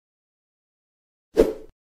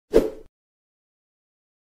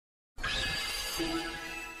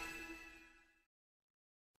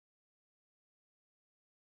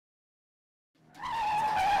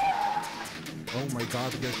my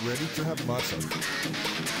god, get ready to have lots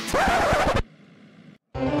of.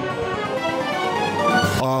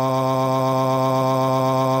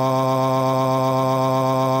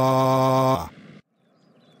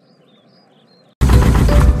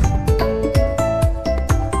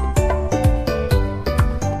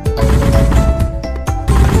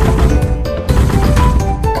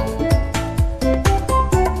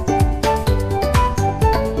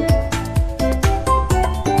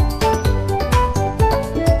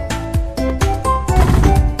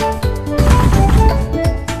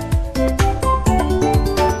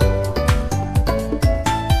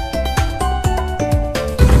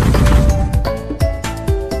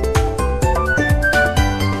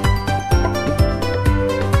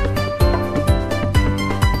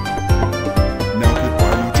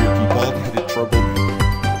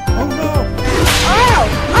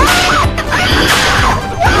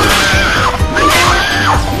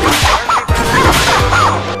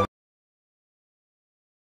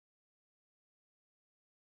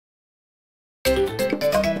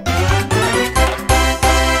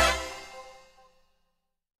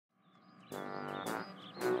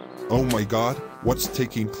 Oh my god, what's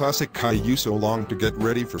taking Classic Caillou so long to get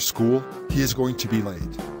ready for school? He is going to be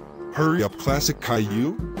late. Hurry up, Classic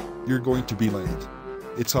Caillou. You're going to be late.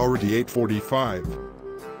 It's already 8:45.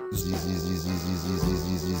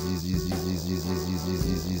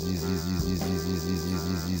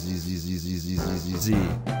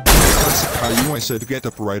 Classic Caillou, I said get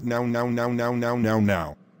up right now.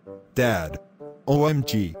 Dad.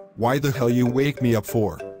 OMG, why the hell you wake me up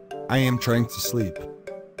for? I am trying to sleep.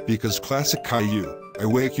 Because Classic Caillou, I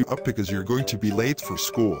wake you up because you're going to be late for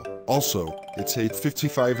school. Also, it's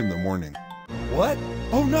 8:55 in the morning. What?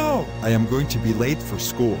 Oh no! I am going to be late for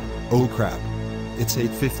school. Oh crap. It's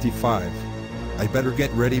 8:55. I better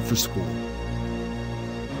get ready for school.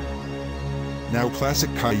 Now Classic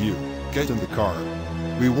Caillou, get in the car.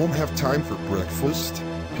 We won't have time for breakfast,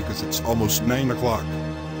 because it's almost 9 o'clock.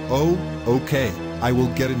 Oh, okay, I will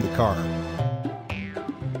get in the car.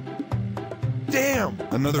 Damn!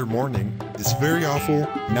 Another morning. It's very awful.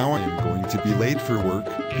 Now I am going to be late for work,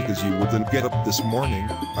 because you wouldn't get up this morning.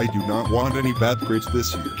 I do not want any bad grades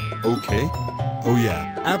this year, okay? Oh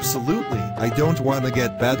yeah, absolutely. I don't want to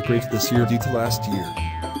get bad grades this year due to last year.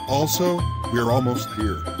 Also, we're almost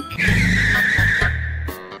here.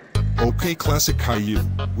 Okay, Classic Caillou,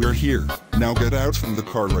 we're here. Now get out from the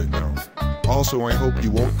car right now. Also, I hope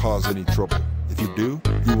you won't cause any trouble. If you do,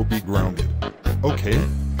 you will be grounded. Okay?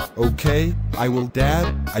 Okay, I will,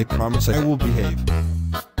 Dad. I promise I will behave.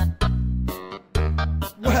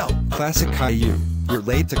 Well, Classic Caillou, you're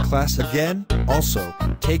late to class again. Also,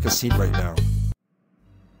 take a seat right now.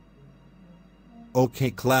 Okay,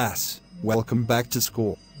 class, welcome back to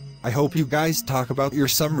school. I hope you guys talk about your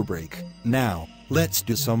summer break. Now, let's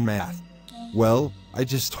do some math. Well, I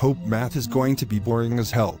just hope math is going to be boring as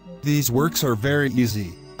hell. These works are very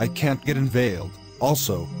easy. I can't get unveiled.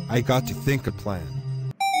 Also, I got to think a plan.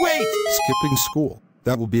 Wait! Skipping school.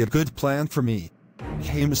 That will be a good plan for me.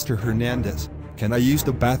 Hey, Mr. Hernandez, can I use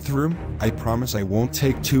the bathroom? I promise I won't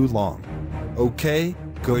take too long. Okay,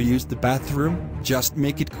 go use the bathroom, just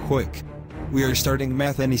make it quick. We are starting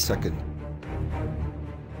math any second.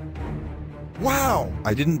 Wow!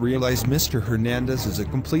 I didn't realize Mr. Hernandez is a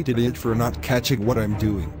complete idiot for not catching what I'm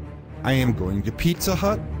doing. I am going to Pizza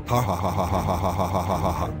Hut. Ha ha ha ha ha ha ha ha ha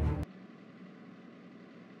ha ha.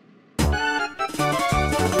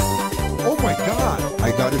 Oh my god!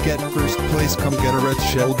 I gotta get first place, come get a red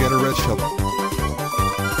shell, get a red shell.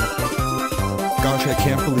 Gosh, I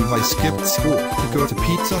can't believe I skipped school to go to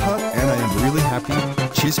Pizza Hut, and I am really happy.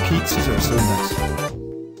 Cheese pizzas are so nice.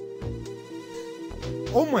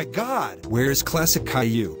 Oh my god! Where is Classic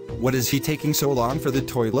Caillou? What is he taking so long for the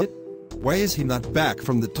toilet? Why is he not back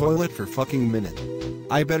from the toilet for fucking minute?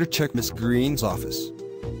 I better check Miss Green's office.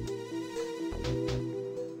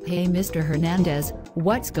 Hey Mr. Hernandez,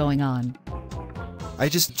 what's going on? I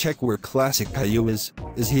just checked where Classic Caillou is.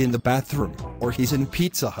 Is he in the bathroom, or he's in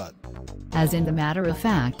Pizza Hut? As in the matter of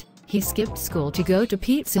fact, he skipped school to go to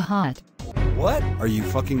Pizza Hut. What? Are you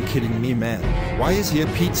fucking kidding me, man? Why is he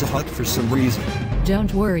at Pizza Hut for some reason?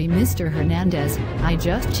 Don't worry Mr. Hernandez, I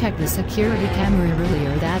just checked the security camera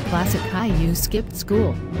earlier that Classic Caillou skipped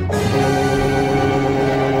school.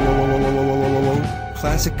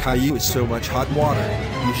 Classic Caillou is so much hot water.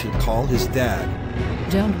 You should call his dad.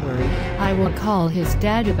 Don't worry, I will call his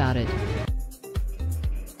dad about it.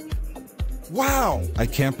 Wow! I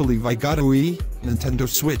can't believe I got a Wii, Nintendo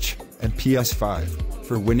Switch, and PS5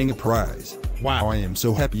 for winning a prize. Wow, I am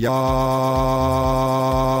so happy.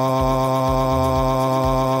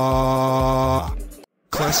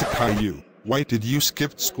 Classic Caillou, Why did you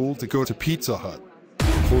skip school to go to Pizza Hut?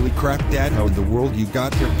 Holy crap, Dad, how in the world you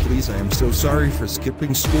got here? Please, I am so sorry for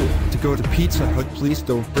skipping school to go to Pizza Hut. Please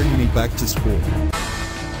don't bring me back to school.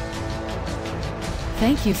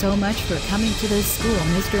 Thank you so much for coming to this school,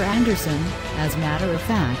 Mr. Anderson. As a matter of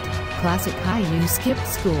fact, Classic Caillou skipped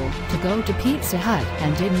school to go to Pizza Hut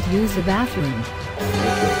and didn't use the bathroom.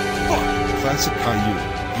 What the fuck? Classic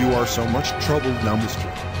Caillou, you are so much trouble now,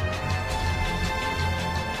 mister.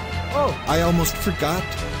 Oh, I almost forgot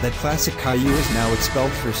that Classic Caillou is now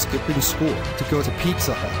expelled for skipping school to go to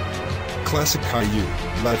Pizza Hut. Classic Caillou,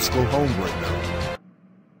 let's go home right now.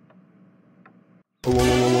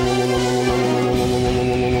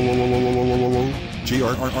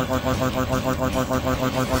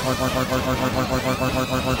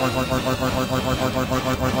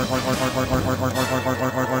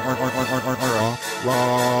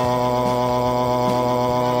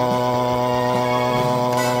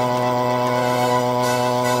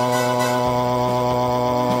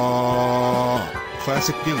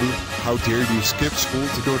 Classic Billy, how dare you skip school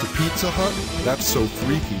to go to Pizza Hut? That's so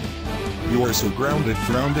freaky. You are so grounded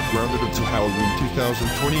until Halloween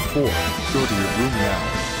 2024. Go to your room now.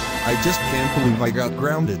 I just can't believe I got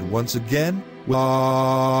grounded once again.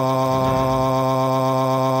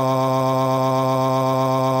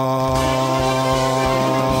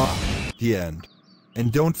 The end.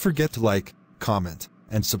 And don't forget to like, comment,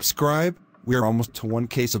 and subscribe. We're almost to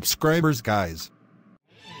 1K subscribers, guys.